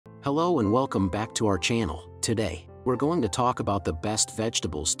Hello and welcome back to our channel. Today, we're going to talk about the best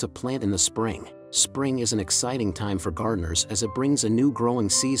vegetables to plant in the spring. Spring is an exciting time for gardeners as it brings a new growing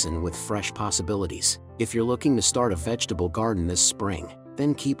season with fresh possibilities. If you're looking to start a vegetable garden this spring,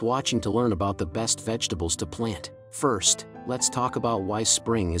 then keep watching to learn about the best vegetables to plant. First, let's talk about why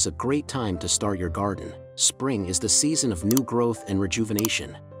spring is a great time to start your garden. Spring is the season of new growth and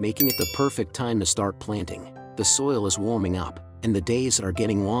rejuvenation, making it the perfect time to start planting. The soil is warming up, and the days are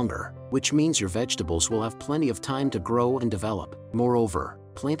getting longer, which means your vegetables will have plenty of time to grow and develop. Moreover,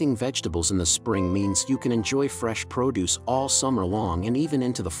 planting vegetables in the spring means you can enjoy fresh produce all summer long and even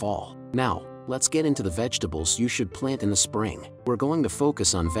into the fall. Now, let's get into the vegetables you should plant in the spring. We're going to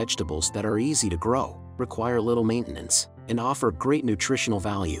focus on vegetables that are easy to grow, require little maintenance, and offer great nutritional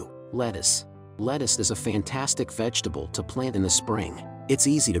value. Lettuce. Lettuce is a fantastic vegetable to plant in the spring. It's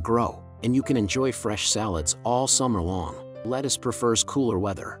easy to grow, and you can enjoy fresh salads all summer long. Lettuce prefers cooler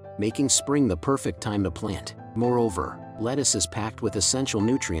weather, making spring the perfect time to plant. Moreover, lettuce is packed with essential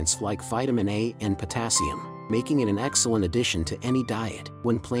nutrients like vitamin A and potassium, making it an excellent addition to any diet.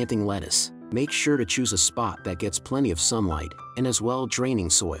 When planting lettuce, make sure to choose a spot that gets plenty of sunlight and as well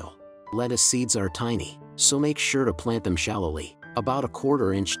draining soil. Lettuce seeds are tiny, so make sure to plant them shallowly, about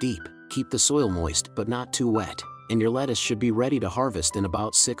 1/4 inch deep. Keep the soil moist but not too wet, and your lettuce should be ready to harvest in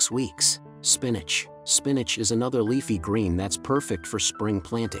about 6 weeks. Spinach. Spinach is another leafy green that's perfect for spring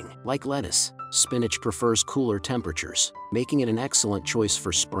planting. Like lettuce, spinach prefers cooler temperatures, making it an excellent choice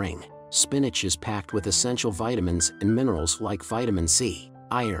for spring. Spinach is packed with essential vitamins and minerals like vitamin C,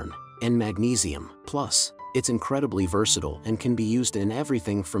 iron, and magnesium. Plus, it's incredibly versatile and can be used in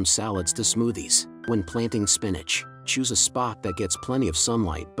everything from salads to smoothies. When planting spinach, choose a spot that gets plenty of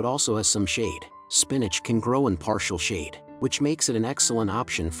sunlight but also has some shade. Spinach can grow in partial shade, which makes it an excellent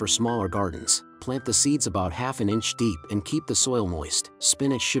option for smaller gardens. Plant the seeds about 1/2 inch deep and keep the soil moist.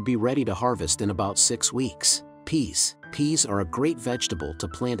 Spinach should be ready to harvest in about 6 weeks. Peas. Peas are a great vegetable to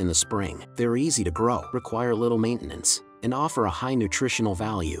plant in the spring. They're easy to grow, require little maintenance, and offer a high nutritional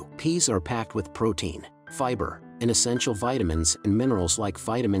value. Peas are packed with protein, fiber, and essential vitamins and minerals like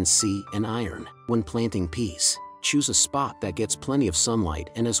vitamin C and iron. When planting peas, choose a spot that gets plenty of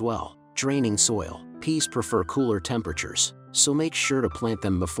sunlight and as well draining soil. Peas prefer cooler temperatures, so make sure to plant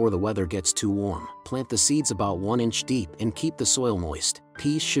them before the weather gets too warm. Plant the seeds about 1 inch deep and keep the soil moist.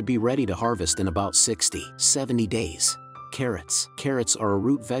 Peas should be ready to harvest in about 60-70 days. Carrots. Carrots are a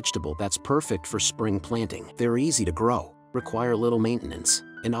root vegetable that's perfect for spring planting. They're easy to grow, require little maintenance,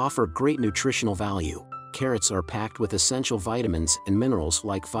 and offer great nutritional value. Carrots are packed with essential vitamins and minerals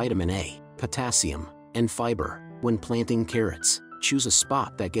like vitamin A, potassium, and fiber. When planting carrots, choose a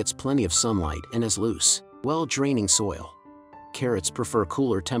spot that gets plenty of sunlight and has loose, well-draining soil. Carrots prefer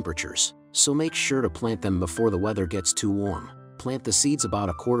cooler temperatures, so make sure to plant them before the weather gets too warm. Plant the seeds about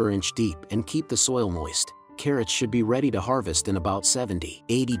 1/4 inch deep and keep the soil moist. Carrots should be ready to harvest in about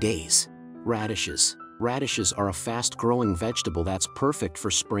 70-80 days. Radishes. Radishes are a fast-growing vegetable that's perfect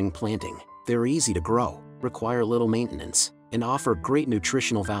for spring planting. They're easy to grow, require little maintenance, and offer great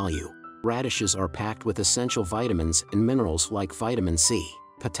nutritional value. Radishes are packed with essential vitamins and minerals like vitamin C,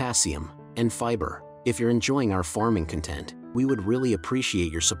 potassium, and fiber. If you're enjoying our farming content, we would really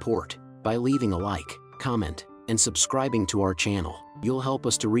appreciate your support. By leaving a like, comment, and subscribing to our channel, you'll help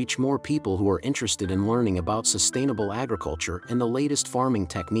us to reach more people who are interested in learning about sustainable agriculture and the latest farming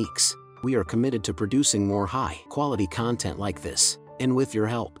techniques. We are committed to producing more high-quality content like this, and with your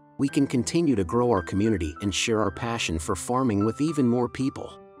help, we can continue to grow our community and share our passion for farming with even more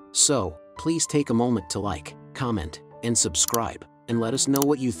people. So, please take a moment to like, comment, and subscribe, and let us know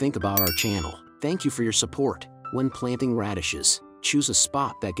what you think about our channel. Thank you for your support. When planting radishes, choose a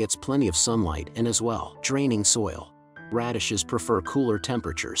spot that gets plenty of sunlight and as well draining soil. Radishes prefer cooler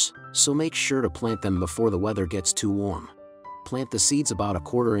temperatures, so make sure to plant them before the weather gets too warm. Plant the seeds about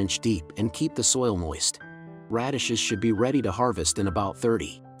 1/4 inch deep and keep the soil moist. Radishes should be ready to harvest in about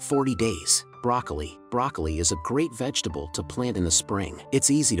 30-40 days. Broccoli. Broccoli is a great vegetable to plant in the spring. It's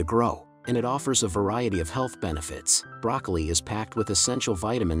easy to grow, and it offers a variety of health benefits. Broccoli is packed with essential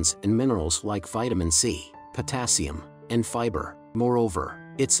vitamins and minerals like vitamin C, potassium, and fiber. Moreover,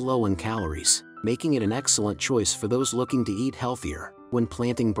 it's low in calories, making it an excellent choice for those looking to eat healthier. When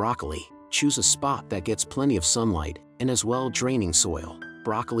planting broccoli, choose a spot that gets plenty of sunlight and as well draining soil.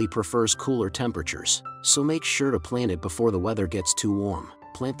 Broccoli prefers cooler temperatures, so make sure to plant it before the weather gets too warm.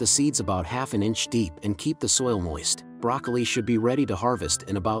 Plant the seeds about 1/2 inch deep and keep the soil moist. Broccoli should be ready to harvest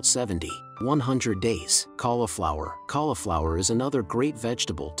in about 70-100 days. Cauliflower. Cauliflower is another great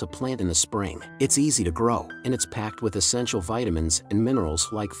vegetable to plant in the spring. It's easy to grow, and it's packed with essential vitamins and minerals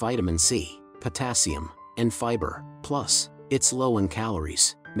like vitamin C, potassium, and fiber. Plus, it's low in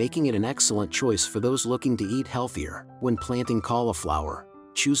calories, making it an excellent choice for those looking to eat healthier. When planting cauliflower,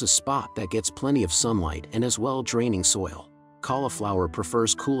 choose a spot that gets plenty of sunlight and as well draining soil. Cauliflower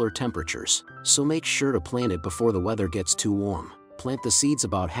prefers cooler temperatures, so make sure to plant it before the weather gets too warm. Plant the seeds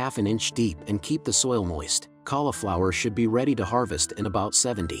about half an inch deep and keep the soil moist. Cauliflower should be ready to harvest in about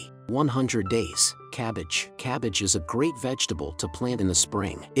 70–100 days. Cabbage. Cabbage is a great vegetable to plant in the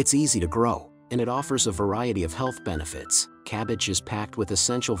spring. It's easy to grow, and it offers a variety of health benefits. Cabbage is packed with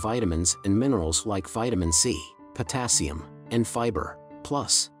essential vitamins and minerals like vitamin C, potassium, and fiber.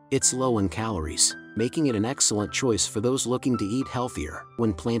 Plus, it's low in calories, making it an excellent choice for those looking to eat healthier.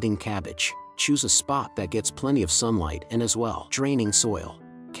 When planting cabbage, choose a spot that gets plenty of sunlight and as well draining soil.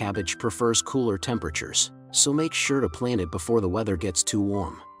 Cabbage prefers cooler temperatures, so make sure to plant it before the weather gets too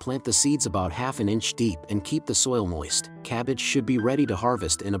warm. Plant the seeds about half an inch deep and keep the soil moist. Cabbage should be ready to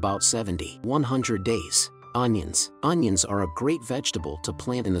harvest in about 70–100 days. Onions. Onions are a great vegetable to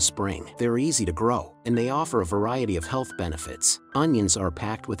plant in the spring. They're easy to grow, and they offer a variety of health benefits. Onions are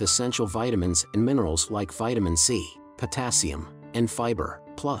packed with essential vitamins and minerals like vitamin C, potassium, and fiber.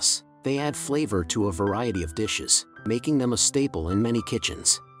 Plus, they add flavor to a variety of dishes, making them a staple in many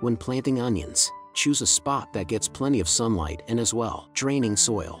kitchens. When planting onions, choose a spot that gets plenty of sunlight and as well draining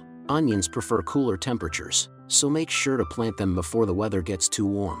soil. Onions prefer cooler temperatures, so make sure to plant them before the weather gets too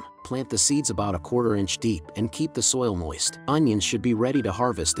warm. Plant the seeds about a quarter inch deep and keep the soil moist. Onions should be ready to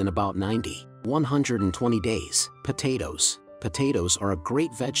harvest in about 90–120 days. Potatoes. Potatoes are a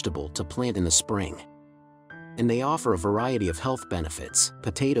great vegetable to plant in the spring, and they offer a variety of health benefits.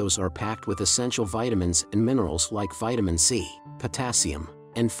 Potatoes are packed with essential vitamins and minerals like vitamin C, potassium,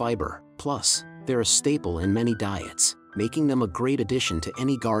 and fiber. Plus, they're a staple in many diets, making them a great addition to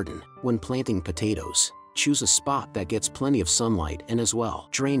any garden. When planting potatoes, choose a spot that gets plenty of sunlight and as well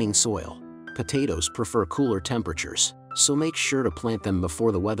draining soil. Potatoes prefer cooler temperatures, so make sure to plant them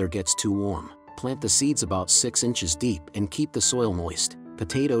before the weather gets too warm. Plant the seeds about 6 inches deep and keep the soil moist.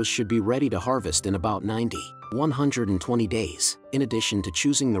 Potatoes should be ready to harvest in about 90–120 days. In addition to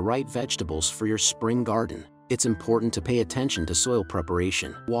choosing the right vegetables for your spring garden, it's important to pay attention to soil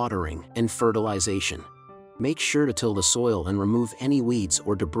preparation, watering, and fertilization. Make sure to till the soil and remove any weeds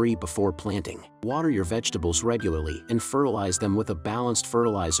or debris before planting. Water your vegetables regularly and fertilize them with a balanced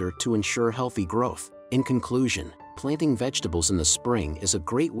fertilizer to ensure healthy growth. In conclusion, planting vegetables in the spring is a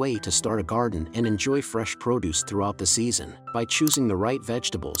great way to start a garden and enjoy fresh produce throughout the season. By choosing the right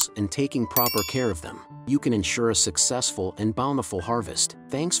vegetables and taking proper care of them, you can ensure a successful and bountiful harvest.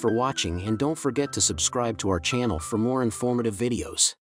 Thanks for watching, and don't forget to subscribe to our channel for more informative videos.